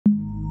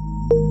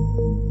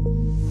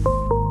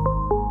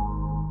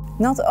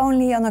Not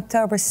only on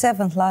October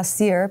 7th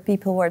last year,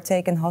 people were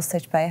taken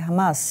hostage by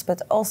Hamas,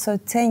 but also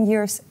 10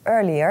 years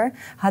earlier,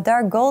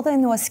 Hadar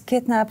Goldin was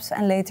kidnapped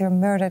and later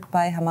murdered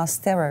by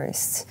Hamas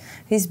terrorists.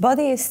 His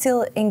body is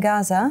still in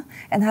Gaza,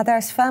 and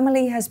Hadar's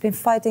family has been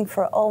fighting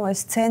for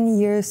almost 10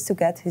 years to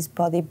get his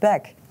body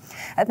back.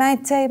 At my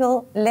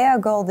table, Leah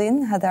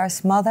Goldin,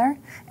 Hadar's mother,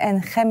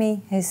 and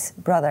Hemi, his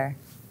brother.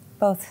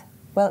 Both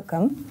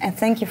welcome, and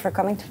thank you for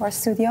coming to our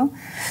studio.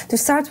 To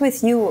start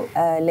with you,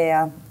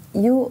 Leah,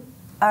 you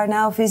are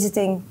now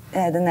visiting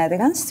the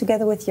Netherlands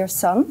together with your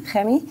son,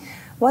 Hemi.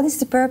 What is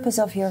the purpose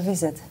of your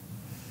visit?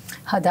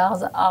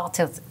 Hadar's art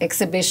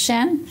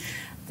exhibition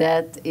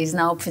that is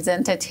now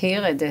presented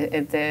here at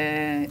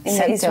the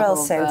Center Israel of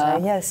Center,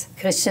 yes.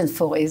 Christians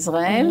for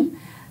Israel.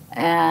 Mm-hmm.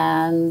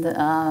 And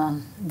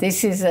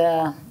this is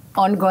an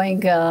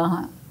ongoing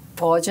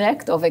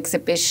project of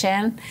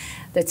exhibition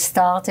that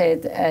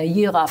started a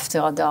year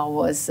after Hadar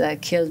was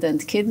killed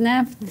and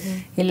kidnapped. Mm-hmm.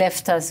 He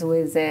left us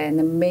with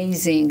an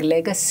amazing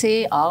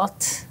legacy,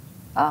 art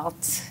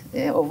that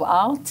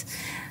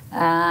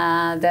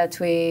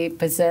we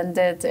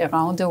presented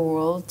around the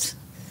world.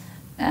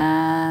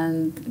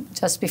 And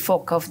just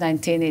before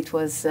COVID-19, it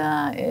was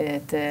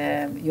at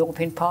the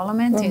European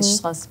Parliament in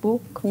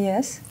Strasbourg.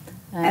 Yes.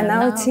 And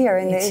now it's here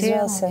in the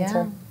Israel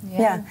Center.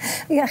 Yeah.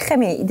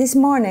 Hemi, this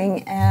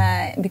morning,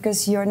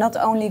 because you're not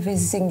only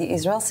visiting the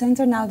Israel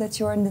Center now that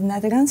you're in the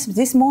Netherlands,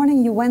 this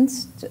morning you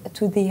went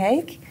to The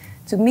Hague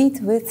to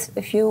meet with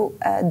a few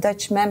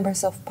Dutch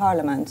members of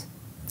parliament.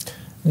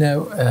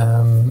 No,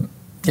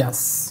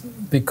 yes,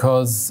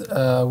 because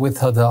with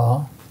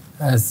Hadar,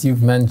 as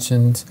you've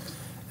mentioned,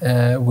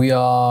 we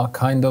are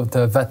kind of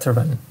the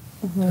veteran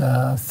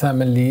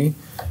family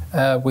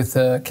with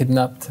a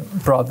kidnapped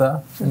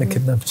brother and a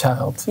kidnapped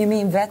child. You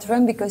mean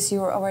veteran because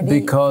you're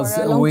already because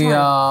for a long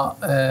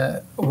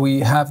time? We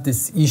have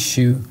this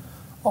issue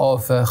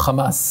of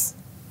Hamas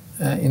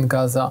in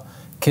Gaza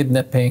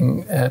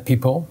kidnapping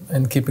people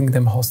and keeping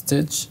them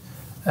hostage.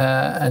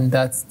 And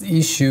that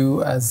issue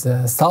has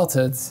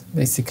started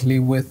basically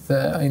with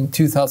in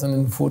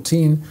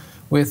 2014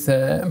 with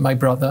my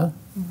brother,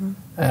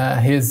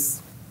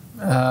 his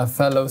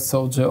fellow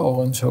soldier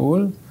Oren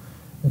Shaul.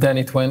 Then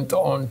it went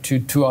on to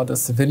 2 other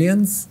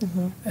civilians.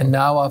 And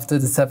now after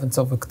the 7th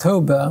of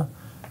October,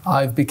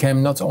 I've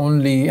become not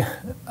only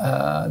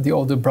the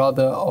older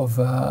brother of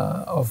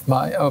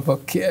a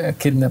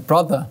kidnapped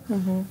brother,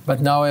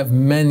 but now I have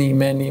many,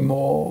 many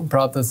more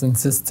brothers and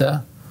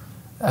sisters.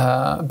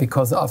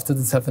 Because after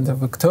the 7th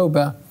of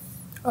October,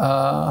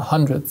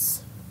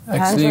 hundreds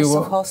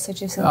of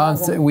hostages in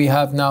Gaza. We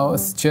have now a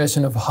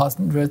situation of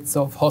hundreds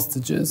of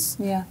hostages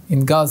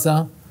in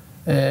Gaza,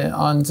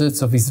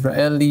 hundreds of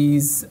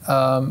Israelis,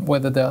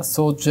 whether they are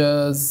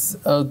soldiers,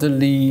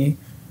 elderly,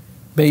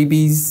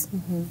 babies,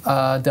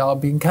 they are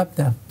being kept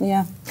there.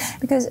 Yeah,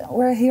 because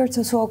we're here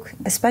to talk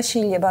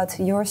especially about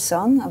your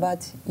son,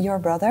 about your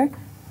brother.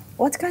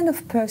 What kind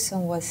of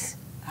person was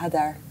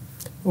Hadar?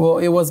 Well,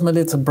 it was my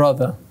little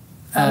brother.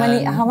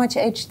 How much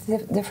age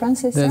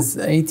difference is there? There's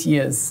 8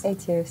 years.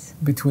 8 years.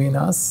 Between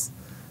us.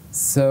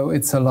 So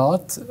it's a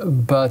lot,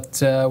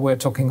 but we're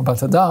talking about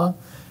Hadar.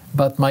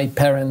 But my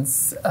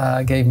parents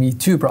gave me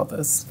 2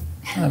 brothers.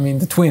 I mean,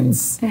 the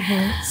twins.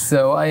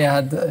 So I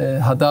had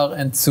Hadar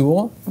and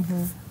Tzur,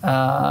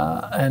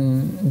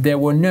 and they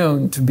were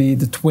known to be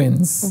the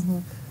twins.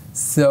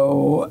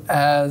 So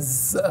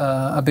as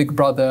a big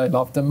brother, I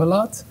loved them a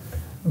lot.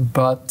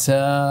 But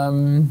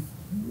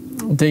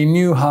they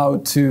knew how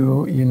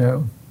to,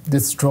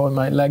 destroy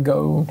my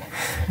Lego,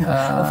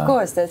 of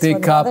course, that's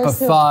pick up a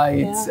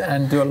fight, do.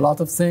 and do a lot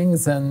of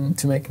things and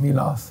to make me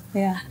laugh.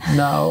 Yeah.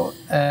 Now,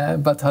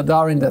 but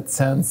Hadar, in that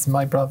sense,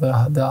 my brother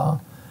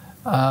Hadar,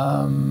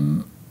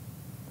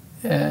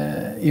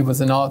 he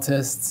was an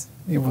artist,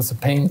 he was a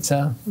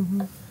painter,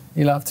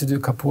 he loved to do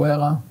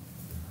capoeira.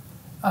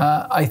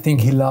 I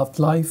think he loved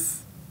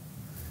life.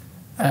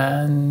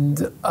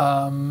 And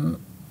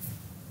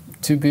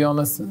to be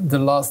honest, the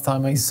last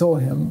time I saw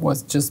him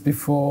was just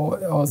before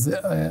I was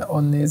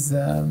on his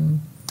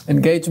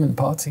engagement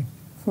party.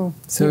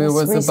 So he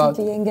was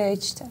recently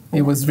engaged.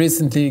 He was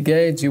recently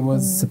engaged. He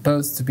was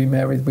supposed to be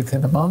married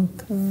within a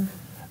month.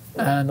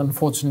 And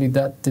unfortunately,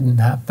 that didn't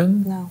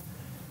happen. No.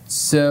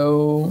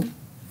 So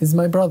he's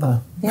my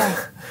brother. Yeah,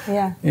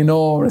 yeah. In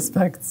all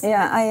respects.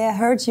 Yeah, I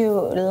heard you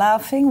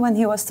laughing when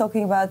he was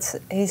talking about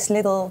his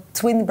little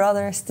twin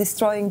brothers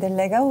destroying the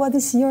Lego. What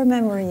is your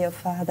memory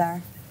of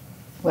Hadar?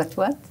 What?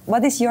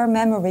 What is your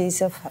memories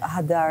of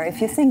Hadar?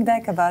 If you think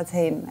back about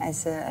him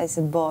as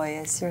a boy,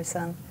 as your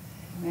son.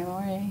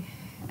 Memory?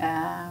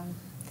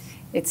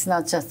 It's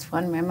not just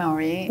one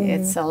memory.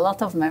 It's a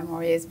lot of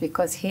memories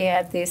because he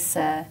had this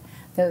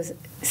those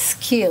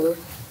skill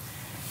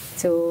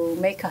to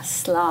make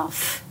us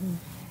laugh.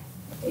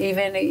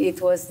 Even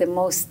it was the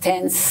most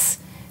tense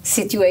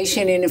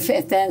situation in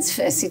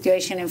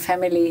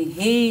family.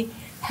 He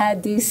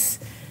had this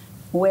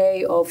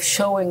way of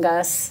showing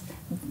us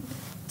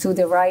to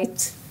the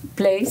right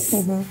place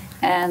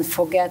and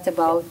forget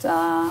about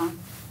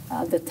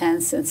the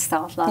tents and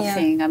start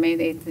laughing. I mean,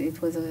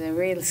 it was a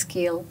real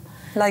skill.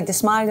 Like the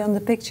smile on the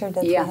picture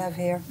that we have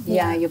here.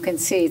 Yeah, you can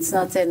see it's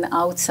not an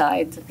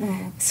outside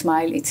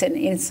smile, it's an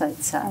inside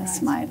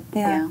smile.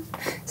 Yeah.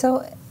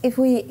 So if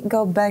we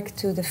go back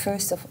to the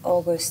 1st of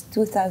August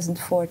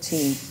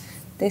 2014,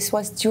 this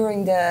was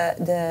during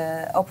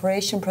the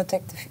Operation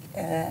Protective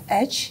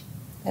Edge,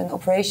 an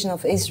operation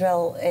of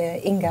Israel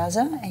in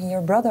Gaza, and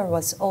your brother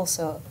was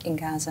also in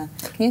Gaza.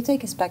 Can you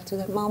take us back to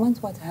that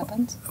moment? What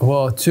happened?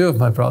 Well, two of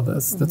my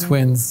brothers, the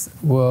twins,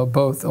 were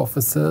both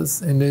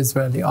officers in the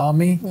Israeli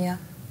army. Yeah.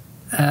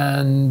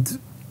 And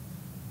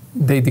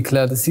they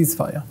declared a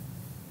ceasefire.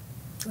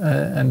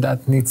 And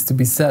that needs to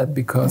be said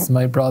because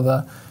my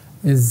brother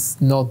is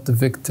not the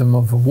victim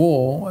of a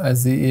war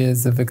as he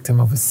is a victim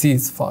of a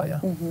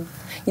ceasefire.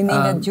 You mean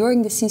that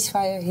during the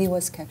ceasefire he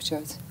was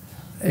captured?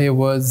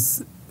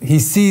 He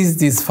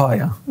seized his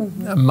fire. On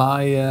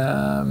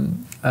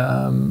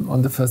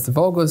the 1st of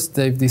August,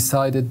 they've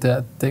decided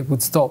that they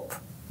would stop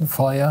the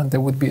fire and there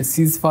would be a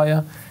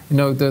ceasefire in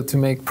order to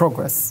make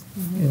progress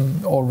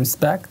in all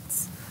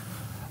respects.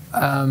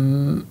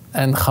 And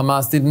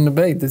Hamas didn't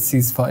obey the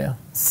ceasefire.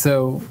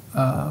 So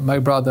my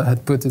brother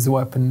had put his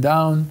weapon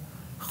down,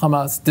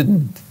 Hamas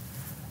didn't.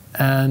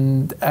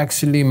 And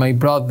actually my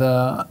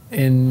brother,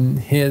 in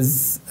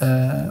his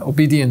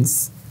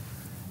obedience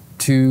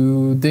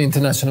to the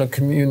international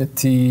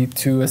community,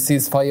 to a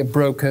ceasefire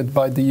brokered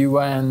by the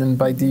UN and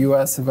by the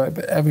US, by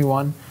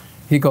everyone,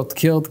 he got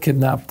killed,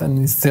 kidnapped, and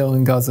is still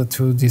in Gaza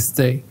to this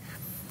day.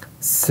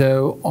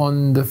 So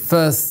on the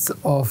 1st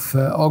of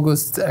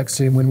August,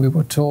 actually, when we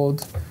were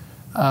told,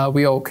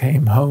 we all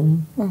came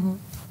home.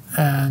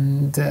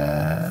 And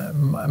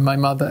my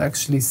mother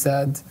actually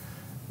said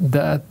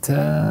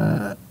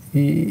that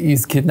he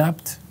is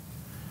kidnapped.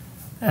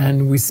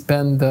 And we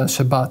spent the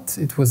Shabbat,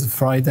 it was a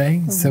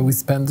Friday, so we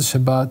spent the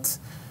Shabbat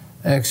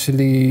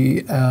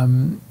actually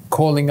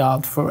calling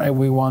out for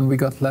everyone. We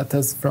got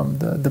letters from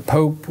the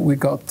Pope, we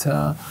got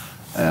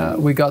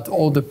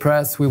all the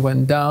press, we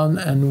went down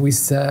and we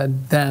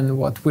said then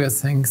what we're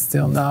saying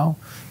still now.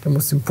 The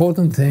most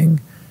important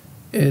thing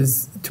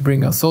is to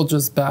bring our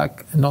soldiers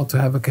back and not to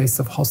have a case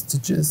of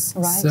hostages.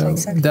 Right, so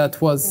exactly. that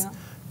was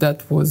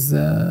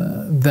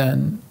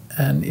then,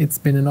 and it's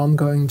been an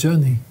ongoing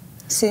journey.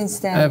 Since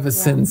then? Ever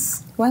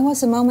since. When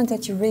was the moment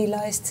that you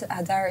realized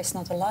Hadar is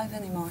not alive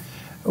anymore?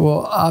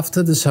 Well,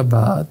 after the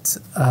Shabbat,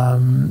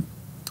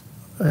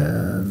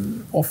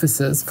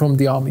 officers from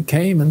the army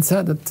came and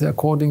said that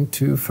according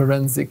to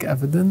forensic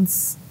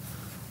evidence,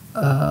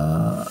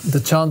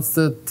 the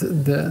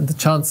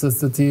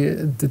chances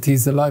that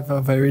he's alive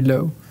are very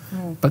low.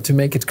 But to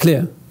make it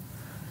clear,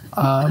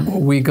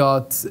 we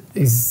got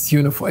his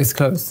uniform, his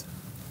clothes,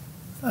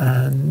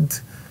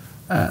 and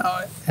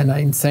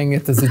I'm saying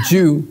it as a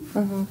Jew,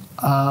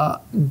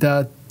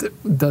 that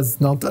does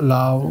not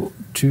allow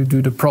to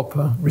do the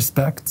proper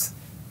respect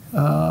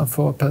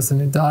for a person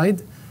who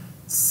died.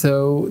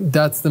 So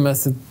that's the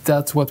message,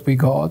 that's what we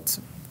got.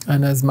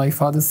 And as my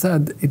father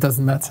said, it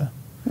doesn't matter.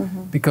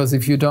 Because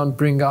if you don't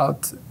bring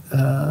out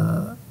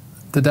the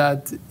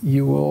dead,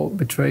 you will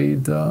betray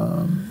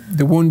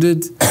the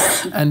wounded,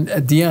 and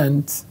at the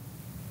end,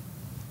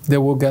 they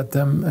will get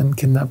them and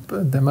kidnap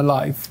them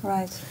alive.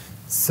 Right.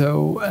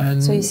 So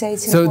you say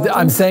it's important?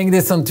 I'm saying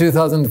this on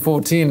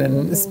 2014,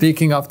 and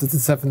speaking after the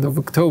 7th of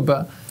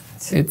October,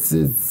 it's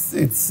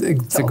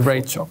a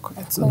great shock.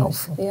 It's an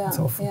awful. Yeah, it's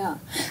awful. Yeah.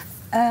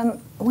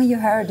 When you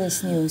heard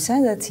this news,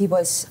 that he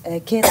was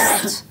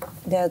kidnapped,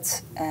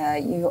 that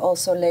you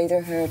also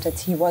later heard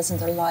that he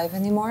wasn't alive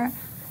anymore,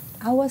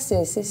 how was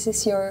this? This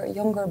is your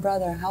younger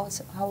brother. How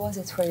was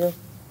it for you?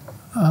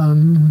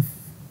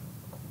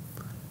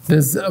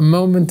 There's a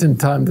moment in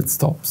time that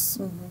stops.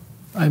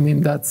 I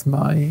mean, that's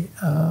my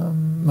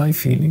my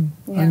feeling.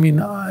 Yeah. I mean,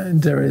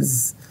 there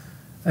is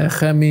a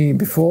Hemi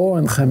before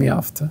and Hemi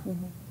after.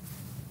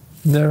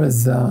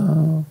 There's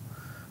a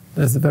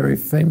very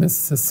famous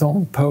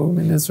song, poem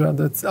in Israel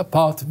that's a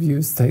part of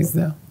you stays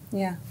there.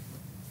 Yeah,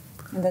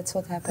 and that's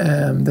what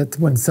happened. That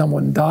when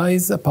someone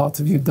dies, a part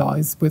of you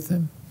dies with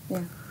him.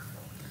 Yeah.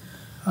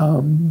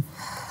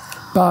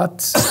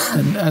 But,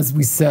 and as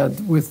we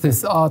said, with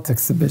this art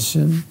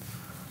exhibition,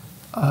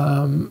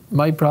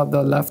 my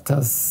brother left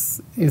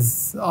us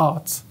his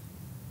art,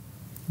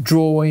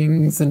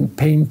 drawings and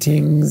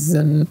paintings,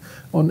 and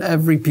on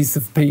every piece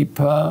of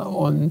paper,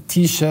 on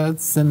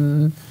T-shirts,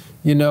 and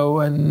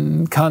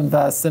and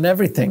canvas and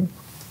everything.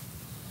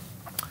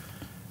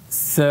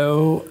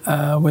 So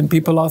when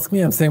people ask me,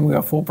 I'm saying we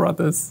are 4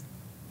 brothers.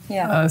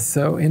 Yeah.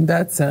 So in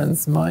that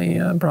sense,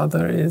 my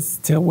brother is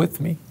still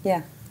with me.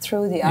 Yeah,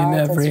 through the art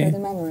and through the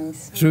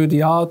memories. Through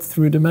the art,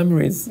 through the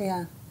memories.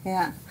 Yeah,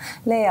 yeah.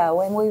 Leah,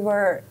 when we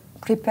were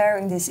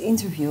preparing this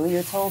interview,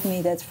 you told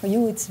me that for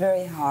you it's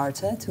very hard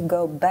to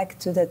go back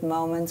to that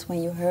moment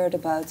when you heard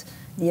about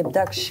the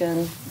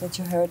abduction, that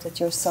you heard that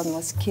your son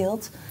was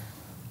killed,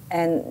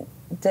 and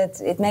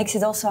that it makes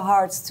it also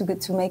hard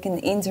to make an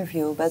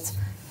interview. But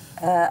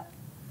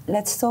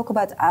let's talk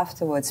about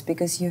afterwards,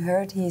 because you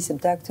heard he's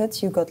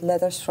abducted, you got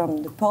letters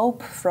from the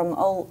Pope, from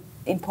all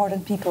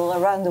important people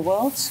around the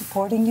world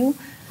supporting you.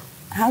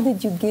 How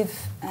did you give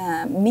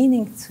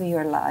meaning to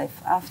your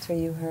life after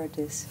you heard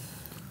this?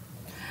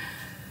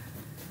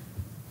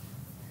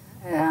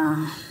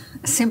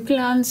 Simple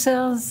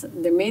answers.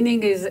 The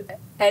meaning is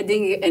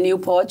adding a new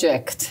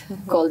project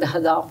called the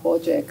Hadar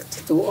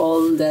Project to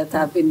all that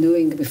I've been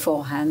doing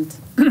beforehand.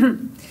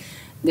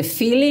 The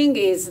feeling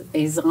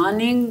is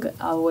running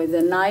with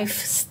a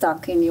knife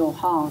stuck in your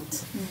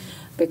heart,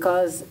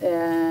 because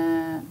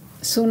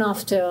soon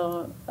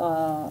after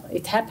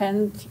it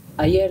happened,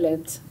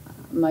 Ayelet,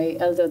 my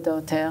elder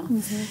daughter,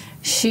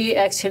 she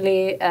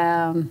actually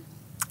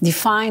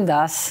defined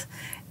us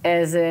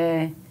as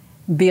a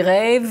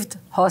bereaved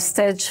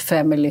hostage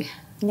family.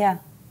 Yeah.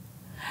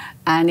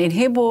 And in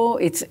Hebrew,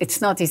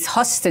 it's not, it's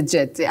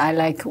hostages.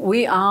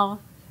 We are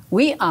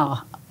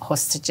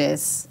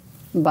hostages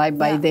by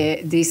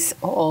this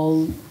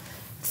whole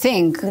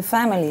thing. The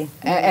family.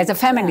 As a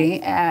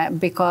family,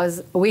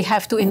 because we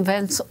have to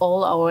invent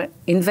all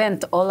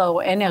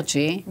our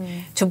energy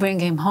to bring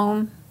him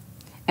home,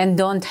 and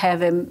don't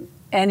have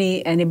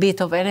any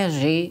bit of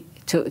energy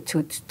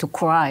to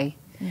cry.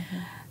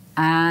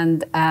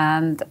 And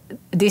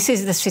this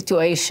is the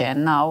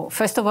situation. Now,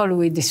 first of all,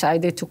 we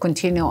decided to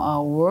continue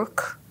our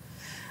work,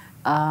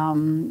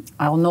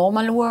 our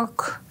normal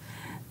work,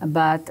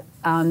 but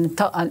on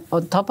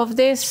top of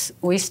this,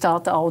 we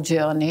start our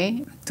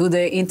journey to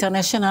the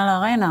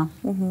international arena,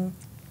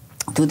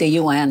 to the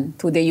UN,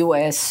 to the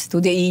US,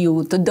 to the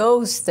EU, to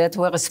those that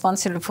were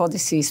responsible for the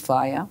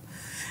ceasefire.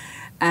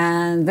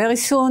 And very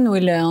soon we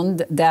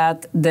learned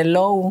that the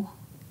law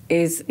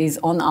is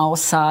on our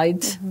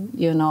side,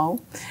 you know,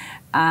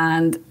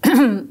 and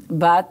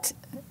but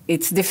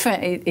it's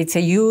different. It's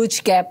a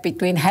huge gap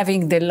between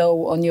having the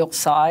law on your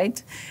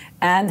side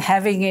and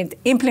having it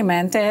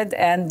implemented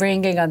and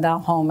bringing it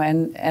down home.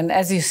 And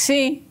as you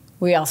see,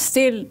 we are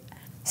still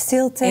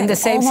in the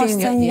same almost thing.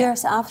 10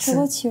 years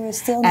afterwards, you are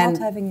still not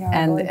having your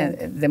And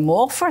the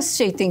more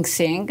frustrating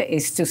thing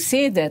is to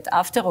see that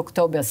after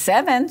October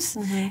 7th,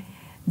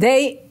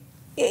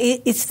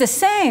 it's the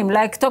same,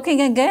 like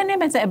talking again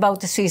about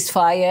the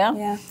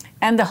ceasefire,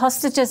 and the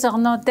hostages are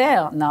not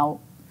there. Now,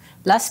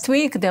 last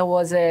week there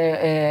was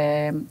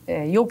a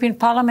European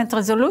Parliament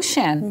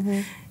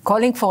resolution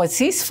calling for a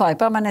ceasefire,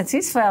 permanent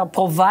ceasefire,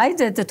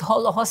 provided that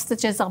all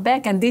hostages are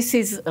back. And this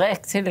is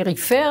actually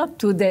referred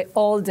to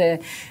all the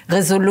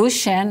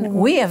resolution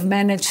we have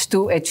managed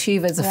to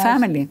achieve as a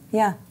family.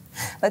 Yeah,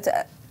 but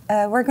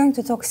we're going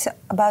to talk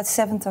about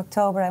 7th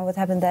October and what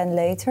happened then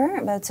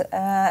later. But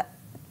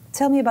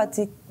tell me about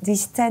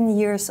these 10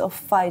 years of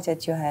fight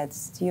that you had.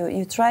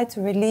 You tried to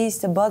release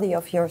the body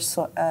of your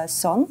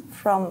son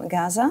from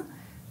Gaza.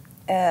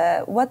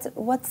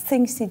 What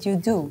things did you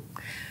do?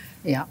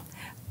 Yeah.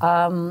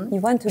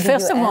 You went to the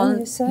first UN, of all,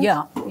 you said?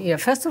 Yeah.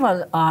 First of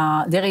all,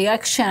 the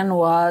reaction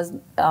was,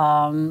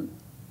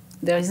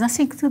 there is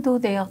nothing to do,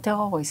 they are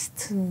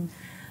terrorists.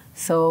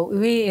 So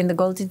we in the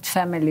Goldin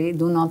family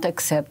do not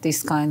accept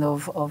this kind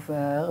of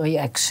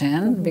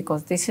reaction,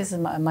 because this is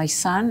my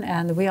son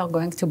and we are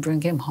going to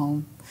bring him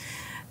home.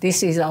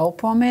 This is our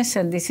promise,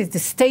 and this is the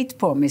state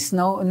promise.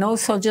 No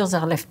soldiers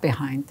are left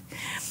behind.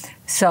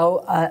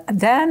 So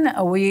then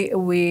we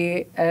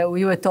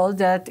were told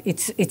that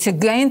it's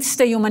against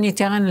the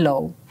humanitarian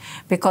law,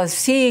 because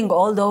seeing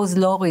all those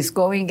lorries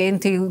going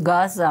into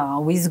Gaza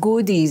with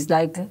goodies,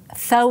 like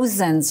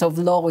thousands of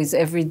lorries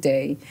every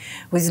day,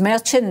 with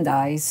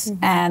merchandise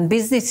and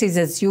businesses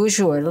as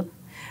usual,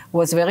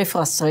 was very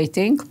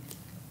frustrating,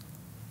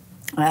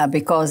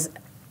 because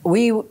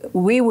we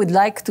would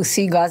like to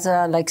see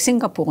Gaza like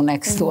Singapore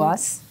next to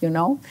us, you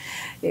know,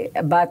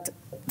 but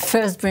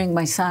first bring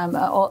my son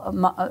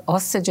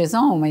hostages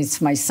home.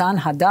 It's my son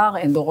Hadar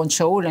and Doron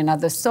Shaul,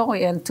 another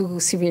story, and 2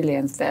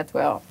 civilians that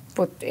were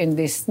put in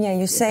this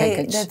you say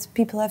package. that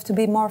people have to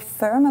be more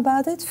firm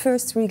about it.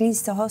 First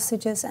release the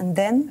hostages and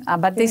then...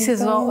 but this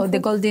is what the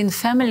Goldin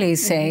family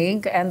is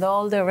saying, and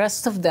all the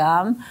rest of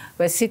them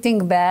were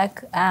sitting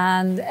back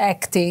and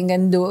acting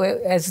and do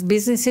as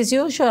business as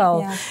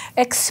usual,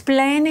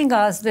 explaining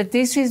us that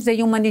this is the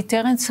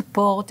humanitarian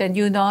support and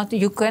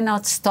you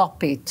cannot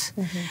stop it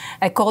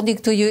according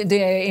to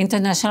the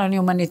international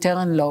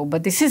humanitarian law.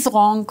 But this is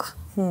wrong.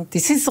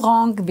 This is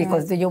wrong,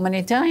 because the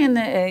humanitarian,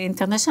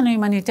 international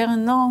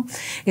humanitarian law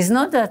is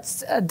not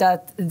that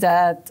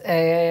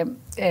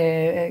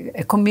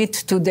commit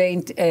to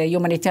the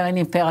humanitarian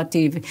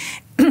imperative.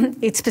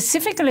 It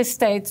specifically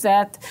states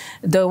that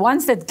the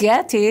ones that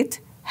get it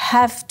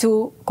have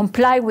to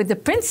comply with the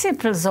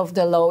principles of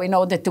the law in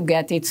order to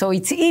get it. So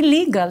it's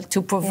illegal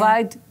to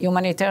provide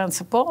humanitarian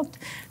support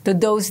to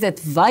those that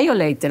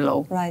violate the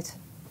law. Right,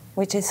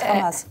 which is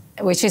Hamas.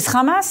 Which is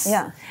Hamas.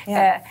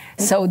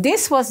 So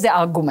this was the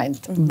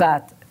argument,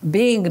 but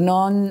being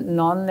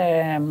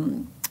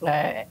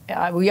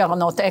we are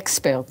not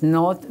expert,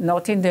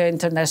 not in the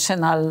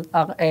international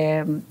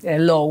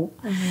law.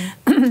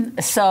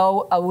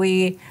 So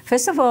we,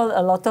 first of all,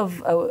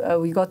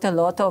 we got a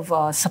lot of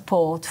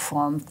support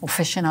from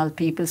professional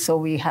people. So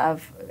we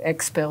have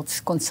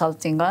experts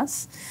consulting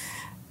us.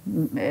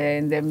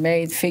 And the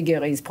main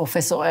figure is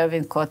Professor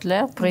Erwin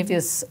Kotler,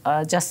 previous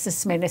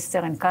Justice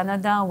Minister in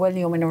Canada,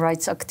 human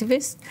rights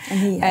activist.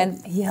 And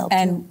he helped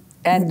you.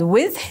 And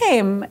with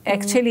him,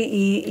 actually,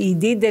 he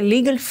did the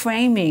legal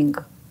framing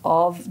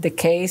of the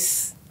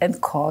case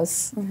and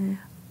cause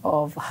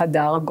of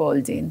Hadar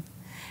Goldin,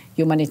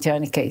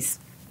 humanitarian case.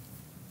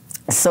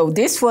 So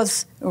this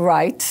was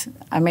right,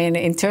 I mean,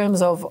 in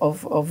terms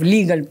of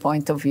legal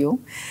point of view.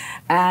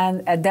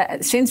 And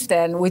since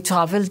then, we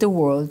traveled the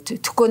world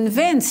to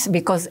convince,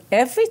 because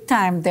every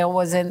time there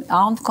was an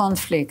armed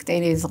conflict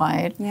in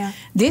Israel,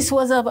 this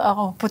was our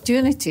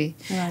opportunity.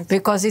 Right.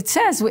 Because it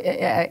says,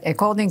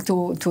 according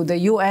to the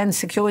UN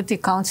Security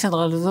Council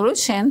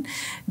resolution,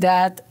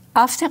 that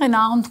after an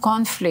armed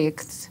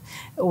conflict,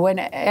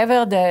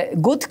 whenever the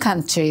good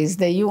countries,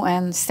 the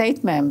UN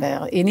state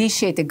member,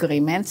 initiate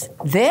agreements,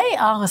 they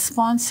are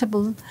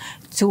responsible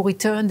to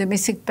return the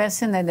missing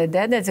person and the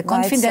dead as a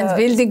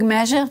confidence-building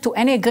measure to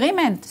any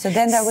agreement. So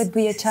then there would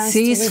be a chance to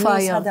release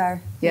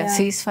Hadar.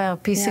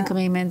 Ceasefire, peace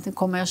agreement,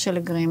 commercial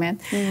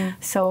agreement.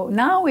 So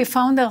now we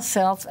found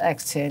ourselves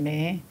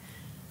actually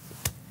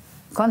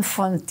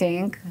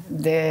confronting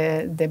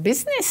the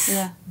business,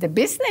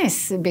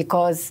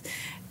 because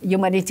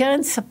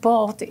humanitarian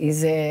support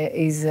is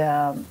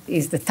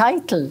the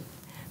title,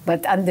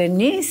 but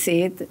underneath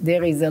it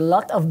there is a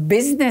lot of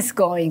business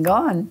going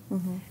on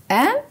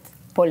and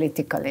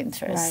political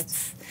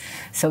interests. Right.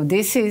 So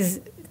this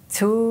is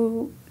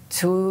too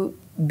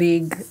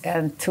big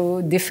and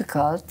too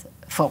difficult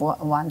for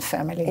one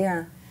family.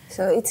 Yeah.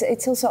 So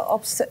it's also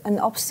an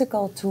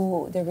obstacle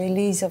to the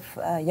release of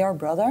your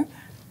brother,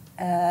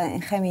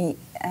 Hemi.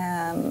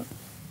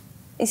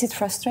 Is it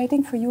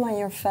frustrating for you and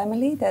your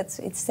family that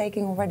it's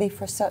taking already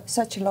for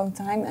such a long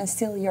time and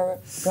still your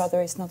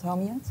brother is not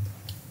home yet?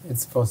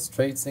 It's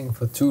frustrating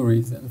for two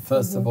reasons.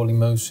 First of all,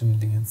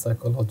 emotionally and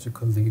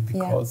psychologically,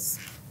 because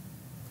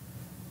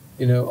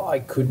I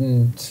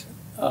couldn't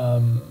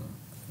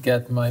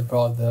get my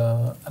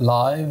brother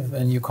alive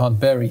and you can't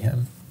bury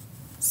him.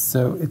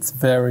 So it's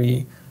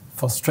very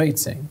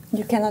frustrating.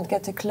 You cannot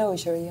get a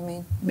closure, you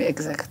mean?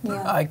 Exactly.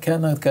 Yeah. I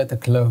cannot get a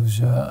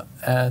closure,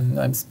 and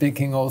I'm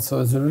speaking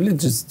also as a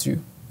religious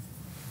Jew.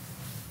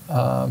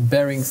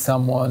 Burying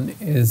someone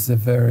is a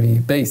very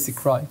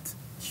basic right,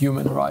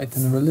 human right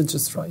and a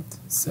religious right.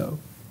 So,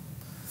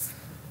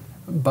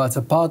 but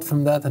apart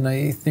from that, and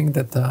I think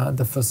that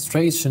the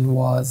frustration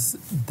was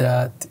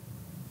that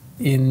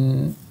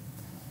in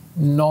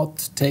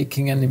not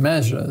taking any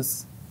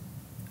measures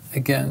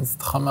against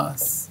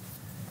Hamas,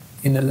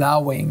 in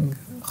allowing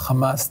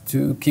Hamas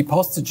to keep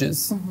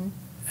hostages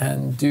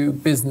and do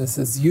business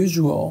as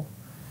usual,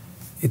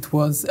 it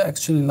was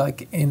actually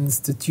like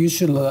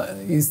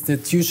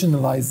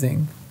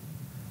institutionalizing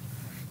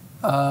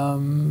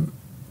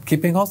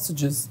keeping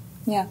hostages.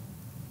 Yeah.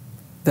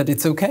 That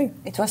it's okay.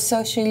 It was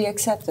socially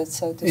accepted,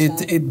 so to say.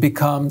 It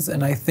becomes,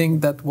 and I think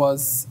that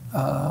was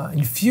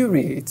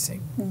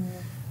infuriating,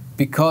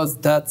 because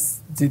that's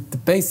the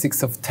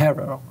basics of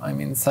terror. I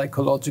mean,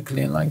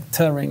 psychologically, and like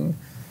turning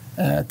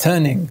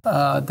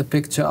the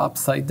picture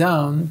upside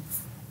down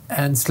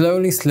and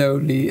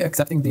slowly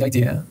accepting the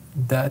idea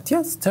that,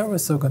 yes,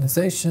 terrorist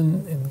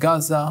organization in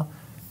Gaza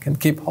can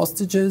keep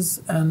hostages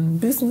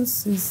and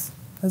business is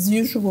as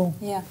usual.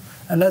 Yeah.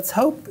 And let's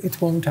hope it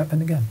won't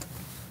happen again.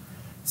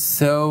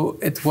 So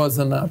it was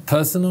on a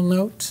personal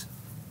note,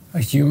 a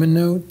human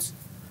note,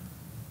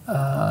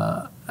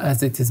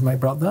 as it is my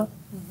brother.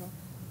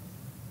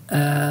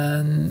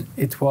 And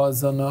it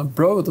was on a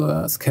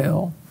broader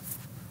scale,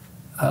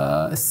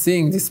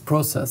 seeing this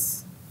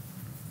process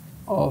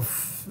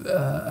of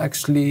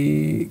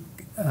actually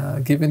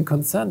giving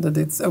consent that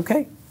it's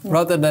okay,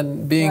 rather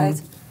than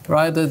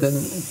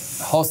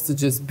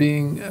hostages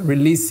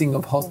releasing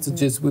of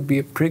hostages would be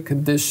a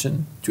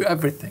precondition to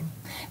everything.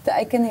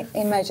 I can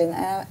imagine,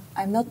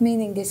 I'm not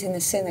meaning this in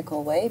a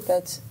cynical way,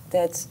 but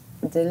that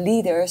the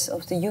leaders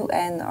of the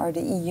UN or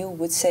the EU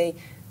would say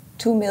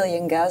 2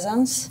 million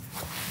Gazans,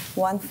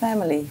 one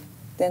family.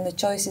 Then the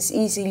choice is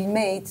easily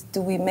made.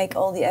 Do we make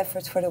all the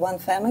effort for the one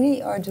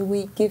family, or do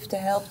we give the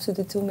help to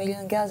the 2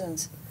 million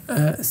Gazans?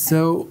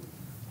 So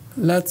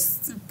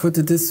let's put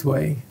it this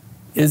way.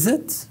 Is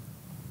it?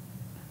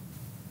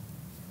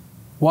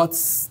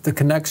 What's the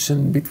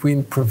connection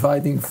between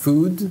providing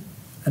food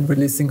and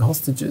releasing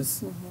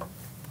hostages?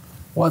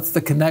 What's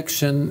the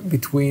connection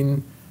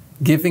between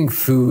giving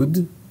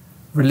food,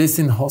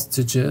 releasing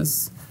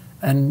hostages,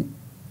 and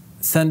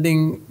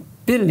sending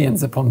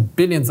billions upon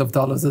billions of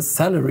dollars as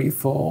salary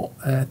for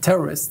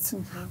terrorists?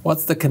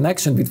 What's the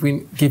connection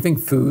between giving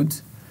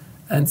food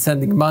and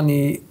sending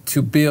money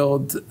to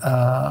build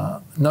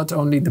not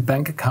only the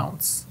bank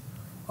accounts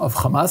of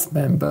Hamas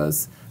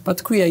members,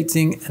 but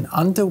creating an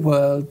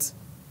underworld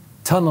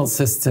tunnel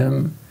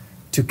system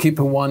to keep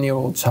a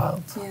 1-year-old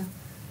child? Yeah.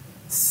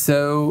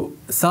 So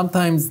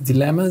sometimes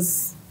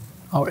dilemmas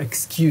are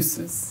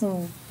excuses.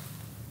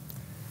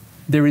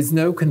 There is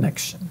no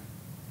connection.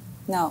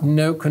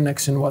 No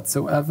connection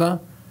whatsoever.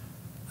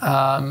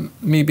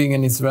 Me being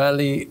an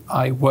Israeli,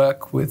 I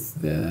work with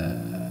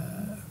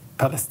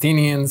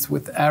Palestinians,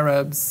 with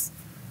Arabs.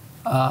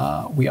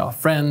 We are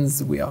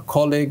friends, we are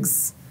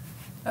colleagues.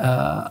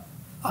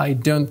 I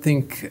don't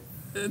think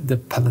the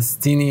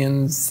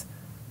Palestinians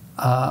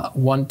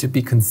want to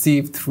be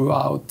conceived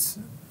throughout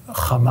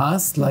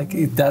Hamas, like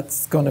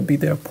that's going to be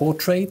their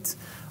portrait.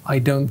 I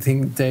don't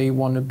think they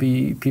want to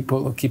be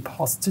people who keep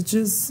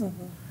hostages.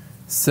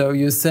 So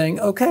you're saying,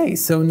 okay,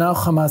 so now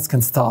Hamas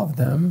can starve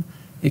them,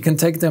 it can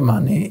take their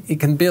money, it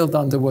can build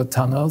underwater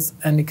tunnels,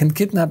 and it can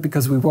kidnap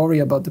because we worry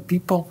about the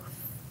people.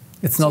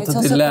 It's not a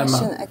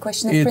dilemma. A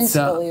question of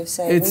principle, you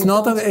say. It's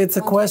not. It's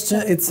a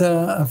question. It's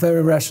a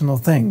very rational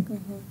thing.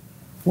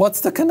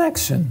 What's the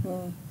connection?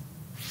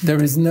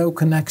 There is no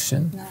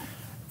connection,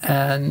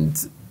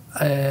 and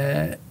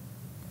there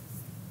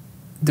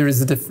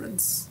is a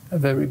difference, a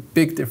very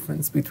big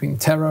difference between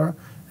terror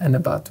and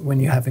about when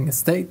you're having a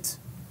state,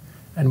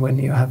 and when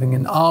you're having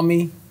an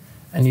army,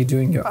 and you're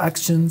doing your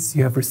actions.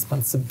 You have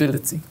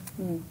responsibility,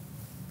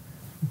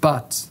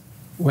 but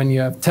when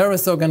you have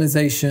terrorist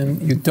organization,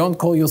 you don't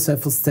call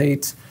yourself a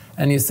state,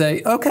 and you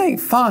say, okay,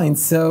 fine,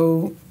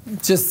 so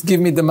just give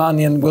me the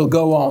money and we'll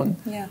go on.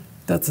 Yeah.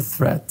 That's a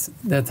threat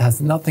that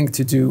has nothing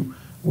to do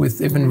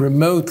with even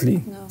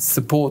remotely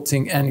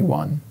supporting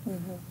anyone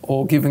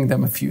or giving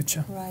them a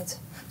future. Right.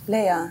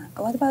 Leah,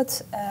 what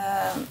about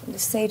the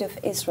state of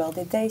Israel?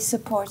 Did they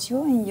support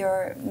you in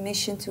your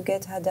mission to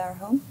get Hadar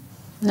home?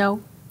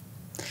 No.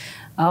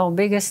 Our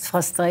biggest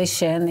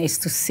frustration is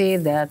to see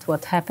that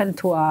what happened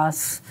to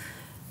us,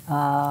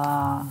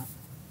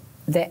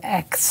 the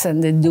acts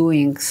and the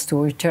doings to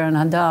return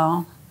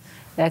Hadar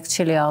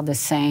actually are the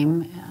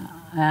same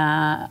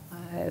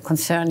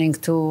concerning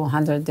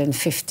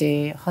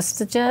 250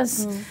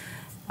 hostages.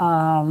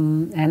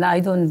 And I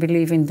don't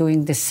believe in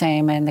doing the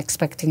same and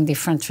expecting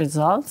different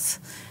results.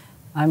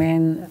 I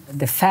mean,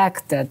 the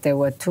fact that there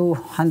were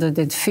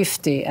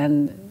 250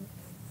 and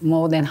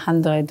more than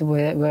 100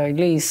 were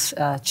released,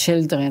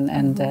 children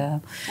and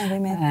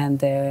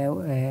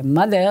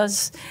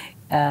mothers,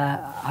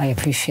 I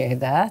appreciate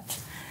that,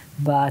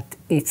 but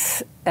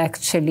it's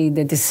actually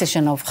the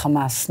decision of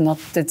Hamas, not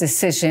the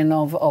decision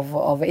of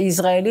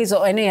Israelis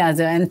or any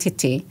other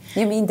entity.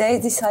 You mean they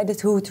decided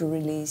who to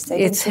release?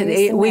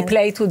 We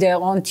play to their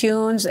own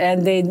tunes,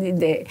 and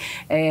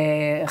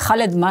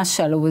Khaled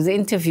Mashal was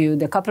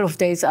interviewed a couple of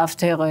days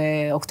after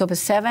October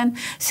 7,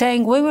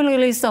 saying we will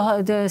release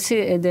the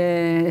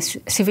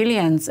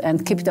civilians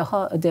and keep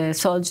the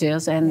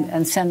soldiers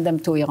and send them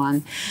to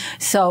Iran.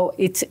 So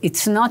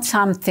it's not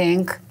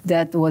something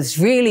that was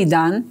really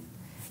done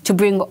to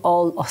bring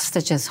all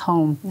hostages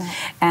home.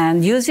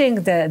 And using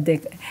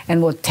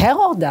and what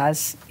terror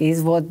does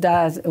is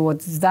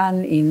what's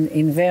done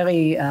in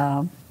very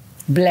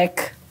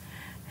black,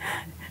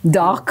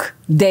 dark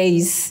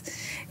days.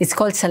 It's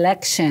called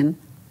selection.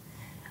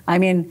 I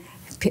mean,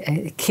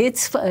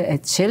 kids,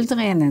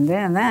 children, and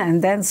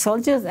then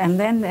soldiers, and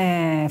then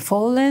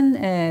fallen,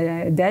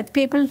 dead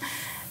people.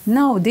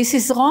 No, this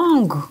is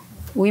wrong.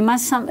 We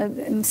must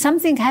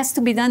something has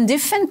to be done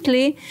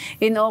differently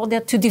in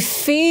order to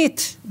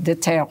defeat the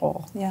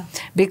terror. Yeah.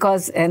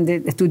 Because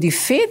to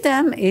defeat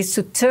them is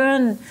to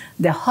turn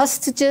the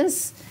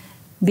hostages,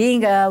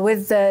 being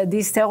with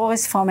these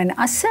terrorists, from an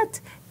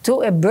asset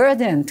to a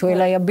burden, to a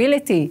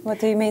liability. What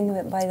do you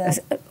mean by that?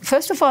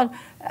 First of all,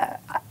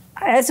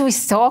 as we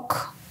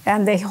talk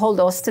and they hold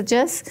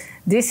hostages,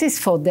 this is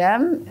for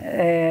them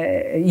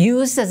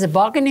used as a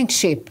bargaining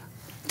chip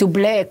to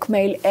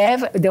blackmail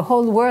the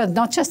whole world,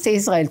 not just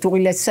Israel, to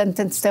really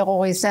sentence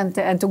terrorists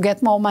and to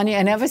get more money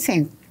and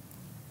everything.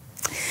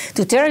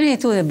 To turn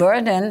it to a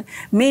burden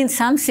means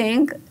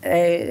something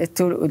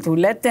to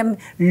let them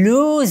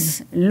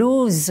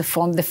lose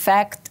from the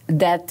fact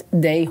that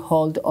they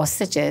hold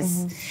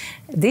hostages.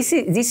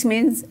 This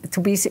means to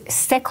be a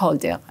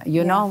stakeholder,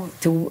 you know,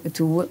 to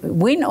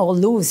win or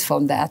lose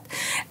from that.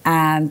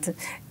 And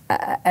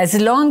as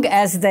long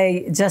as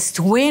they just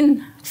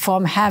win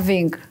from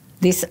having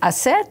this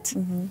asset,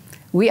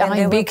 we are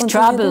in big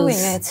troubles.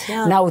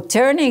 Now,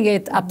 turning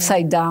it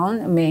upside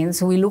down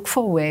means we look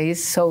for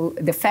ways. So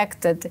the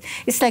fact that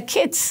it's like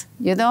kids,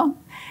 you know?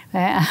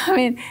 I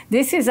mean,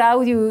 this is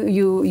how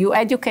you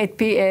educate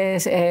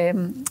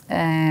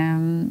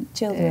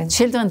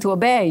children to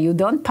obey. You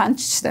don't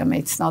punch them.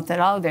 It's not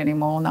allowed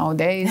anymore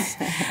nowadays.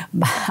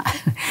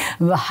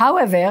 But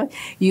however,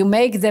 you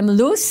make them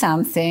lose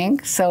something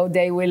so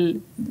they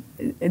will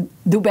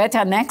do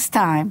better next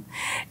time.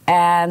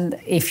 And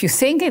if you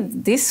think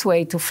it this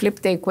way, to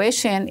flip the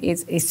equation,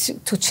 it's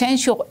to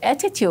change your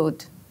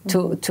attitude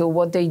to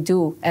what they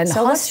do. And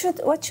so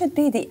what should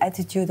be the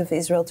attitude of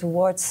Israel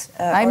towards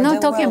I'm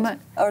not talking about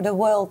or the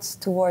world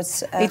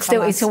towards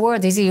Hamas? It's a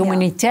word. It's a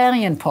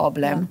humanitarian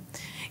problem.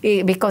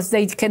 Because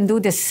they can do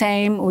the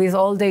same with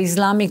all the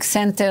Islamic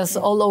centers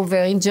all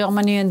over in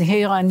Germany and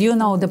here, and you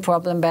know the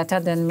problem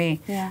better than me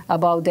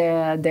about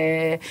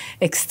the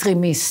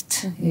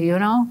extremists, you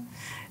know?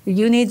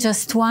 You need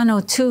just one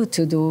or two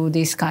to do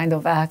these kind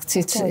of acts.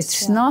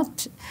 It's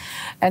not,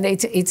 and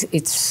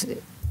it's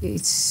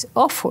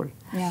awful.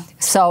 Yeah.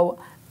 So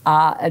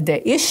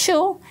the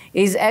issue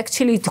is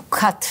actually to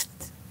cut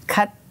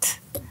cut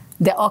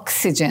the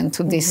oxygen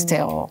to this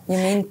terror. You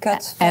mean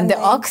cut And the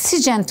funding?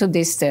 oxygen to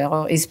this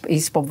terror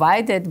is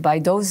provided by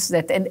those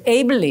that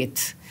enable it.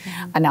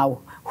 And now,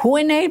 who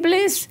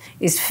enables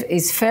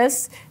is first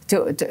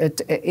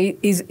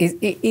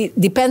it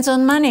depends on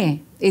money.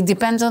 It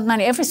depends on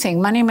money, everything.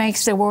 Money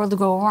makes the world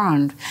go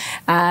round.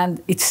 And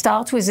it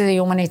starts with the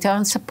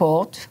humanitarian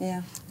support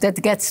that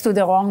gets to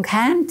the wrong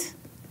hand,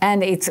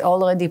 and it's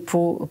already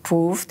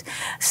proved.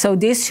 So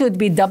this should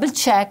be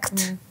double-checked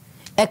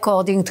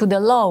according to the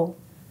law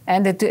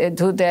and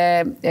to the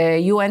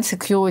UN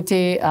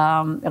Security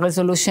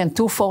Resolution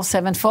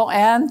 2474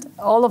 and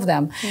all of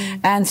them,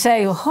 and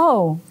say,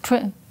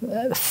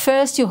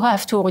 first you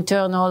have to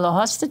return all the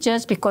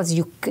hostages because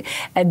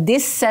at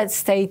this sad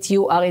state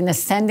you are in a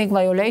standing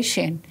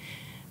violation.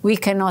 We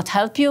cannot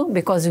help you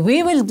because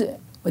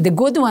the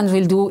good ones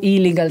will do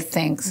illegal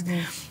things.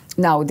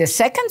 Now, the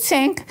second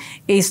thing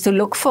is to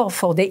look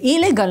for the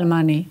illegal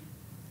money.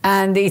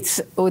 And it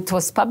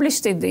was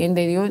published in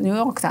the New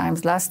York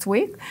Times last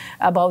week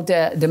about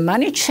the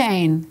money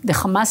chain, the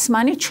Hamas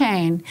money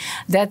chain,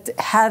 that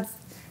had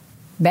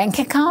bank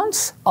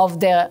accounts of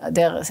their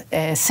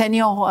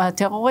senior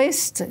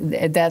terrorists,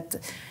 that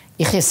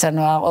Yahya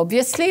Sinwar,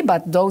 obviously,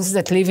 but those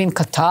that live in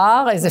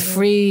Qatar as a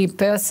free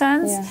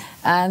persons,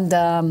 and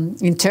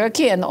in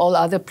Turkey and all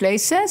other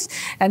places.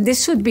 And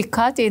this should be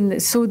cut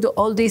through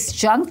all this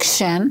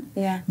junction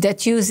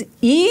that use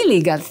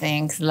illegal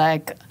things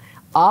like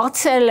art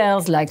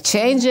sellers, like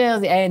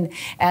changers,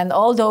 and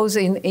all those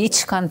in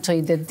each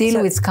country that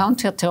deal with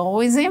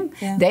counterterrorism.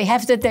 They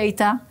have the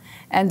data,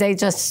 and they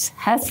just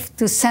have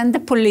to send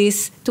the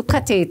police to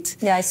cut it.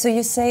 Yeah, so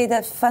you say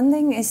that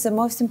funding is the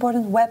most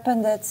important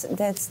weapon that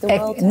the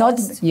world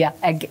has? Yeah,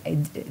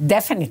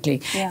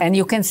 definitely. And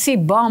you can see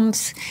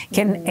bombs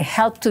can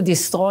help to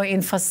destroy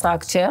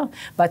infrastructure,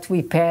 but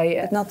we pay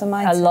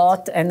a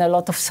lot, and a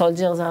lot of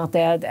soldiers are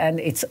dead, and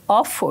it's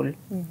awful.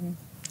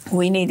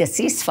 We need a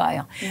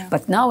ceasefire.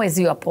 But now as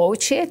you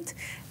approach it,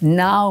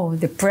 now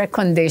the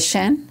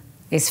precondition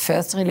is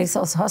first release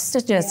those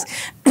hostages.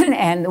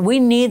 And we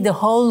need the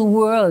whole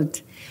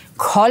world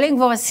calling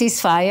for a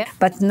ceasefire,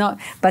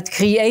 but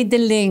create the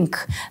link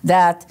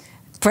that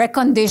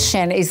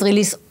precondition is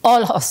release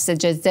all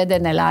hostages, dead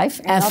and alive.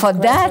 And for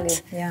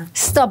that,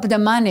 stop the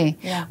money.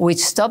 Which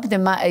stop the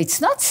money, it's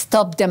not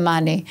stop the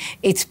money,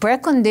 it's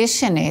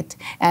precondition it.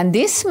 And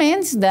this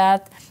means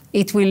that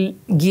it will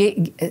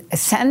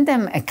send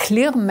them a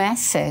clear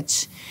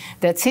message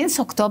that since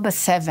October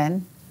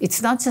 7,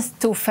 it's not just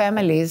two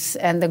families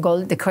and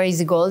the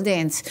crazy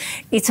Goldins.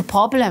 It's a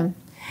problem.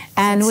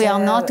 And we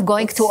are not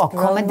going to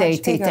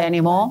accommodate it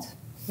anymore.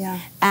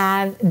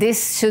 And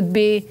this should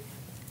be,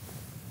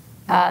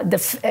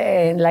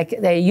 like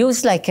they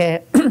use like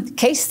a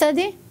case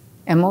study,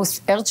 a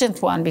most urgent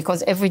one,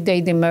 because every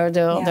day they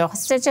murder the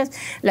hostages,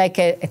 like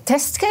a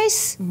test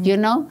case, you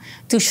know,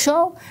 to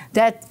show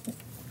that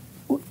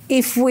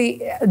if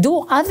we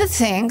do other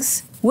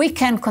things, we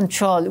can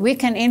control, we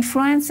can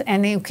influence,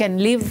 and we can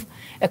live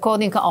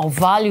according to our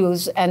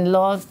values and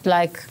not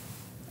like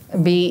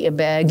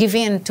give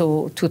in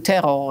to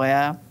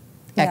terror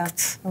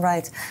acts.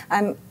 Right.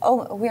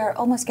 We are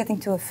almost getting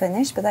to a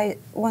finish, but I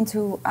want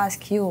to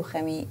ask you,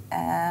 Hemi,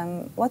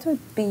 what would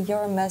be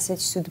your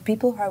message to the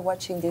people who are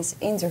watching this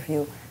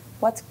interview?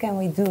 What can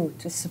we do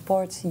to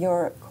support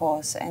your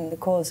cause and the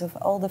cause of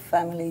all the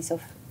families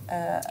of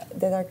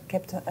that are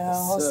kept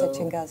hostage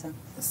in Gaza?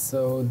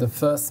 So the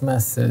first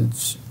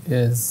message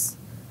is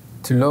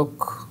to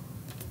look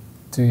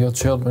to your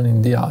children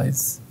in the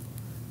eyes,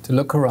 to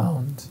look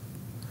around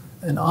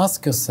and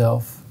ask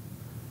yourself,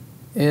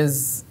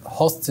 is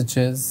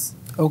hostages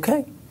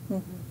okay?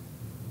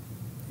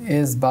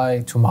 Is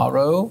by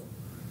tomorrow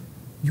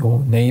your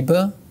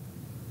neighbor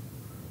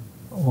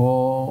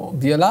will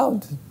be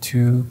allowed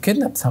to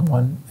kidnap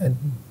someone and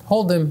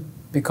hold them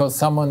because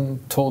someone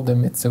told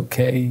them it's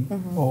okay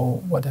or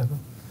whatever.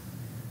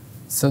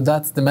 So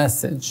that's the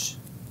message.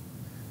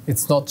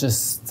 It's not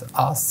just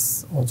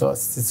us or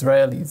just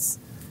Israelis.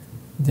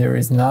 There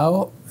is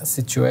now a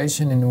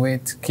situation in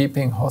which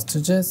keeping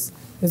hostages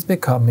is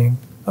becoming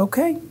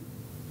okay.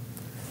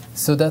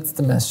 So that's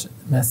the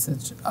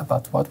message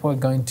about what we're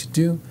going to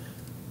do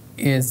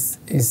is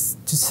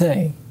to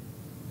say,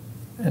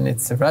 and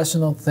it's a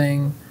rational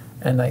thing,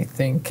 and I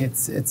think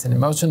it's an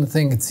emotional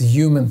thing, it's a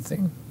human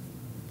thing,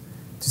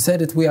 to say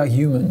that we are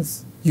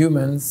humans.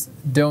 Humans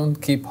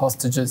don't keep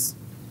hostages.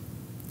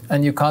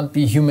 And you can't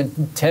be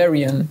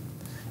humanitarian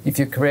if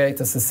you create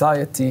a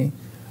society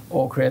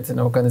or create an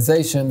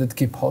organization that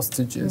keep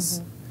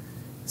hostages.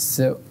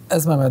 So,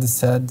 as my mother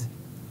said,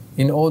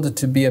 in order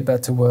to be a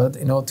better world,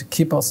 in order to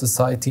keep our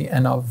society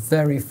and our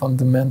very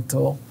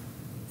fundamental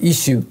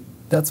issue,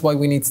 that's why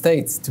we need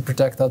states to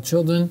protect our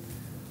children,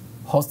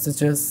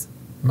 hostages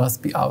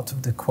must be out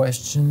of the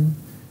question,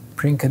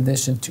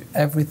 precondition to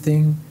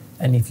everything.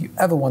 And if you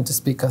ever want to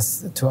speak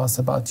to us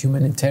about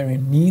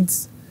humanitarian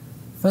needs,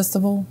 first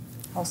of all,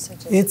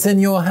 hostages. It's in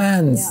your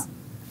hands.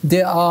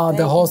 The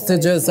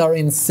hostages are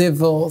in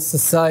civil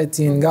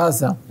society in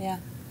Gaza.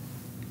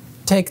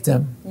 Take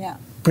them.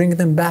 bring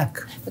them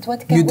back. But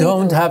what can you we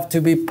don't do? have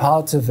to be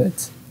part of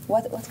it.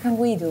 What can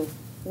we do?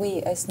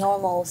 We as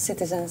normal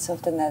citizens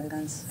of the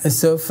Netherlands.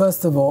 So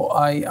first of all,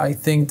 I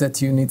think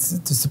that you need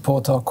to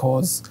support our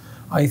cause.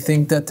 I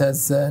think that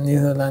as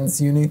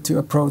Netherlands, you need to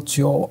approach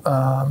your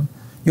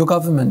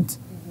government.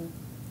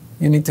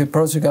 You need to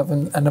approach your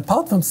government. And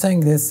apart from saying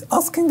this,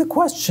 asking the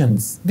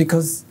questions,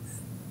 because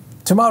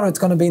tomorrow it's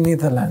going to be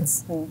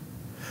Netherlands.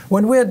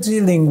 When we're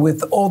dealing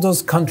with all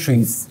those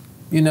countries,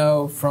 you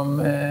know, from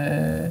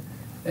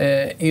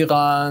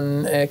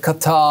Iran,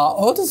 Qatar,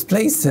 all those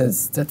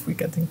places that we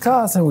get in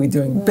cars and we're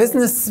doing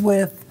business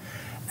with,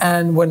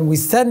 and when we're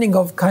sending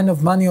off kind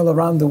of money all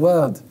around the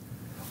world,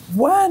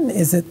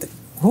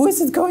 who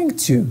is it going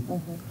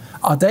to?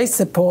 Are they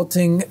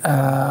supporting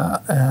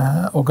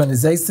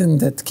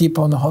organizations that keep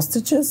on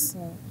hostages?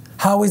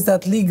 How is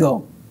that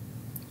legal?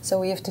 So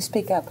we have to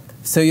speak up.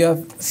 So you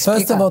have,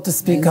 first of all, to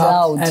speak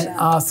up and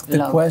ask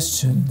the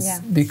questions. Yeah.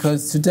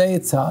 Because today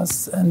it's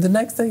us, and the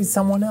next day it's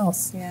someone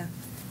else. Yeah.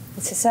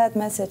 It's a sad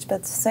message,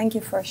 but thank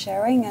you for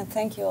sharing, and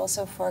thank you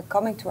also for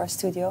coming to our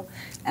studio.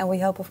 And we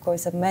hope, of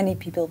course, that many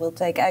people will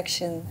take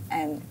action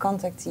and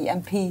contact the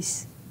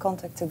MPs,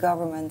 contact the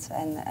government,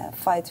 and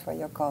fight for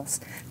your cause.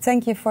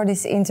 Thank you for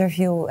this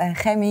interview,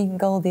 Hemi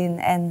Goldin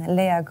and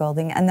Leah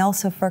Goldin, and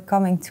also for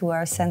coming to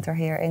our center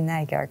here in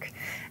Nijkerk.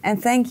 And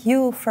thank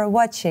you for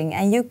watching,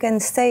 and you can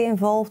stay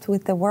involved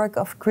with the work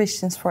of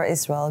Christians for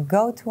Israel.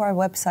 Go to our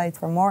website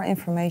for more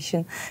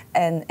information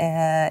and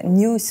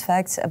news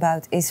facts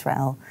about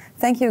Israel.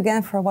 Thank you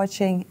again for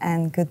watching,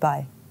 and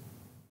goodbye.